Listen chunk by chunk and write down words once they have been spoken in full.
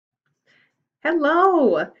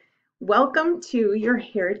Hello! Welcome to your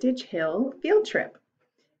Heritage Hill field trip.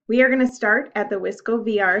 We are going to start at the Wisco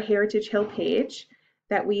VR Heritage Hill page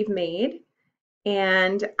that we've made.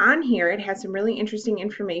 And on here it has some really interesting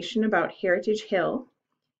information about Heritage Hill.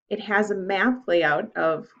 It has a map layout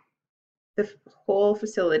of the whole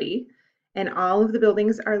facility, and all of the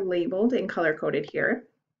buildings are labeled and color-coded here.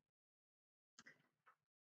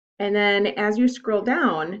 And then as you scroll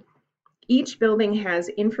down, each building has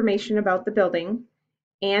information about the building,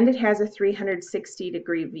 and it has a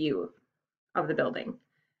 360-degree view of the building.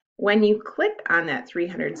 When you click on that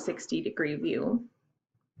 360-degree view,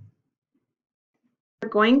 you're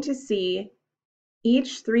going to see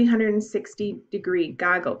each 360-degree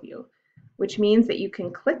goggle view, which means that you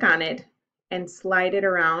can click on it and slide it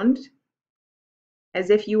around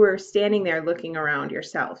as if you were standing there looking around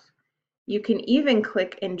yourself. You can even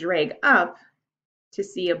click and drag up to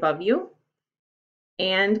see above you,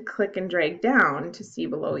 and click and drag down to see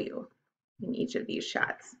below you in each of these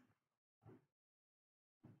shots.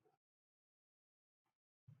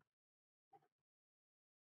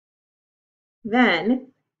 Then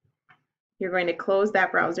you're going to close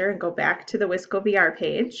that browser and go back to the Wisco VR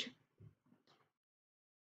page.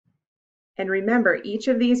 And remember, each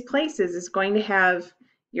of these places is going to have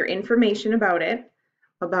your information about it,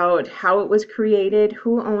 about how it was created,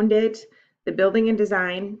 who owned it, the building and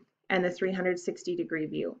design, and the 360-degree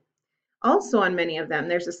view. Also on many of them,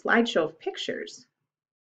 there's a slideshow of pictures.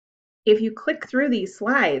 If you click through these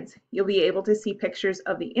slides, you'll be able to see pictures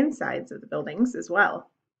of the insides of the buildings as well,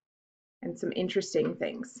 and some interesting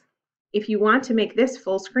things. If you want to make this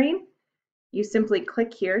full screen, you simply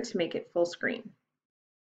click here to make it full screen.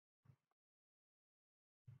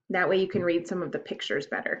 That way you can read some of the pictures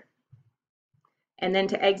better. And then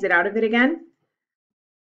to exit out of it again,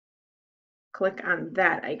 click on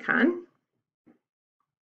that icon,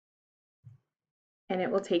 and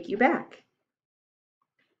it will take you back.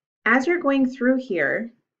 As you're going through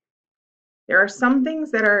here, there are some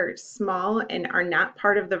things that are small and are not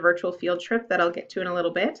part of the virtual field trip that I'll get to in a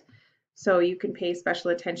little bit. So you can pay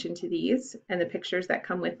special attention to these and the pictures that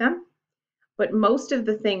come with them. But most of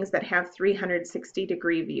the things that have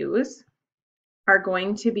 360-degree views are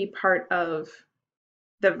going to be part of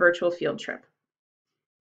the virtual field trip.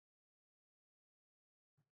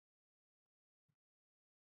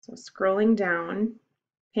 So scrolling down,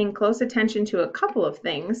 paying close attention to a couple of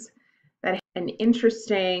things that have an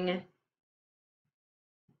interesting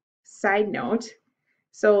side note.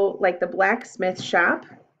 So like the blacksmith shop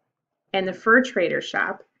and the fur trader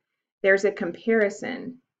shop, there's a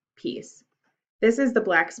comparison piece. This is the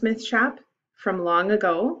blacksmith shop from long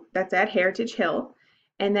ago, that's at Heritage Hill.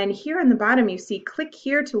 And then here on the bottom you see click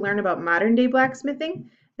here to learn about modern day blacksmithing.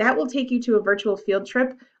 That will take you to a virtual field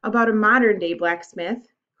trip about a modern day blacksmith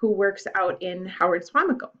who works out in Howard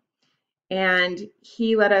Suamico. And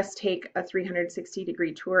he let us take a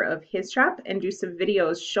 360-degree tour of his shop and do some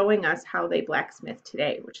videos showing us how they blacksmith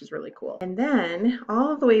today, which is really cool. And then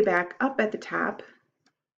all the way back up at the top,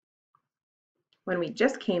 when we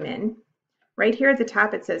just came in, right here at the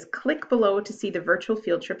top it says click below to see the virtual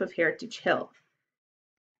field trip of Heritage Hill.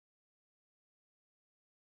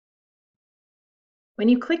 When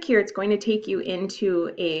you click here, it's going to take you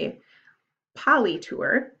into a Poly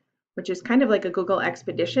tour, which is kind of like a Google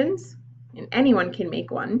Expeditions, and anyone can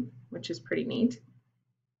make one, which is pretty neat.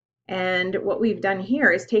 And what we've done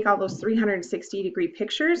here is take all those 360-degree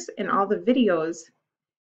pictures and all the videos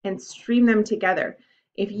and stream them together.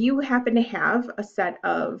 If you happen to have a set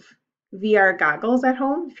of VR goggles at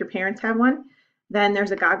home, if your parents have one, then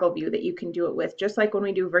there's a goggle view that you can do it with, just like when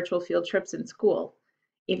we do virtual field trips in school.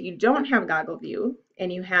 If you don't have goggle view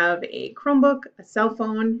and you have a Chromebook, a cell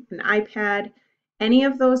phone, an iPad, any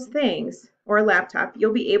of those things, or a laptop,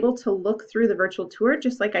 you'll be able to look through the virtual tour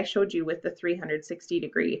just like I showed you with the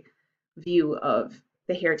 360-degree view of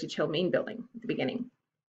the Heritage Hill main building at the beginning.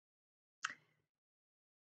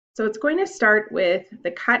 So it's going to start with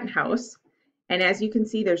the Cotton House, and as you can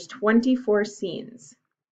see, there's 24 scenes.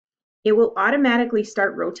 It will automatically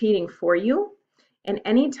start rotating for you, and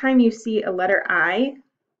anytime you see a letter I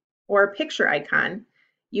or a picture icon,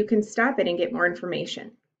 you can stop it and get more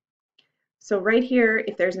information. So right here,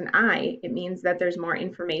 if there's an I, it means that there's more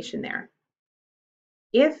information there.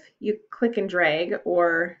 If you click and drag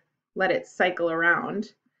or let it cycle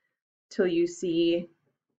around till you see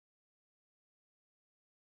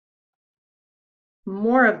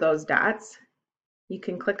more of those dots, you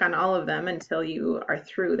can click on all of them until you are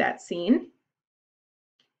through that scene.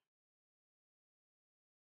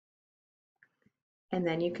 And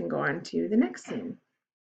then you can go on to the next scene.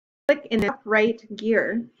 Click in the top right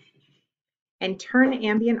gear and turn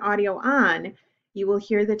ambient audio on, you will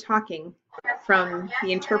hear the talking from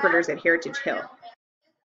the interpreters at Heritage Hill.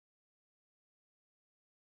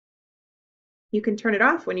 You can turn it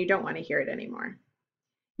off when you don't want to hear it anymore.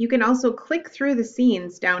 You can also click through the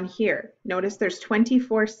scenes down here. Notice there's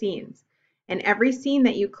 24 scenes, and every scene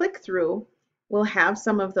that you click through will have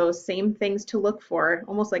some of those same things to look for,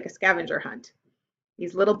 almost like a scavenger hunt.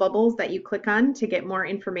 These little bubbles that you click on to get more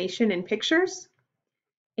information and pictures.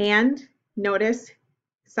 And notice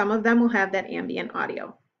some of them will have that ambient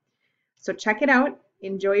audio. So check it out,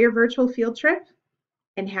 enjoy your virtual field trip,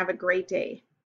 and have a great day.